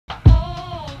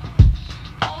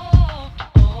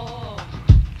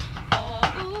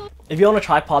If you own a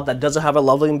tripod that doesn't have a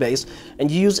leveling base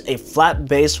and you use a flat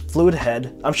base fluid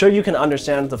head, I'm sure you can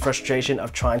understand the frustration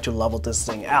of trying to level this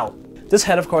thing out. This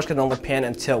head of course can only pan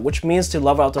and tilt, which means to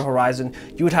level out the horizon,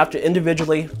 you would have to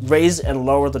individually raise and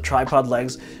lower the tripod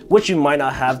legs, which you might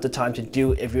not have the time to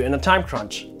do if you're in a time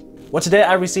crunch. Well, today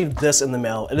I received this in the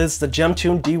mail. It is the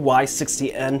Gemtune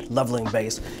DY-60N leveling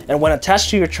base, and when attached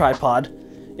to your tripod,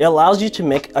 it allows you to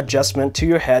make adjustment to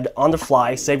your head on the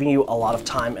fly, saving you a lot of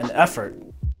time and effort.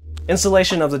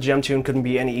 Installation of the Gemtune couldn't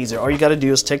be any easier. All you gotta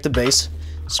do is take the base,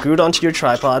 screw it onto your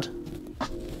tripod,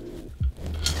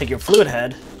 take your fluid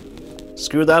head,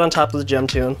 screw that on top of the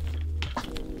Gemtune,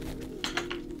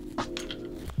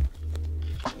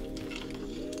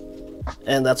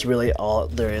 and that's really all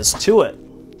there is to it.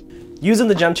 Using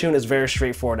the Gemtune is very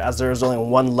straightforward as there is only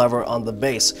one lever on the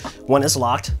base. When it's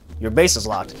locked, your base is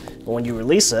locked. But when you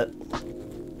release it,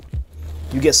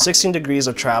 you get 16 degrees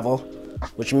of travel,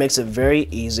 which makes it very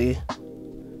easy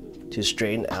to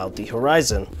straighten out the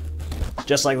horizon.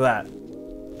 Just like that.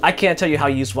 I can't tell you how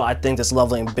useful I think this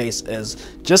leveling base is.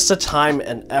 Just the time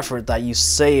and effort that you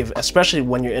save, especially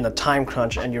when you're in a time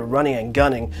crunch and you're running and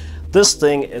gunning, this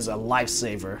thing is a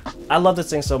lifesaver. I love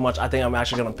this thing so much, I think I'm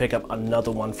actually gonna pick up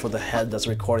another one for the head that's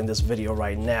recording this video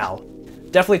right now.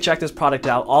 Definitely check this product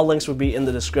out. All links will be in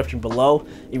the description below.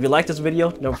 If you like this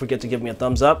video, don't forget to give me a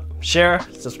thumbs up, share,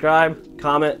 subscribe,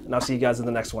 comment, and I'll see you guys in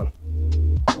the next one.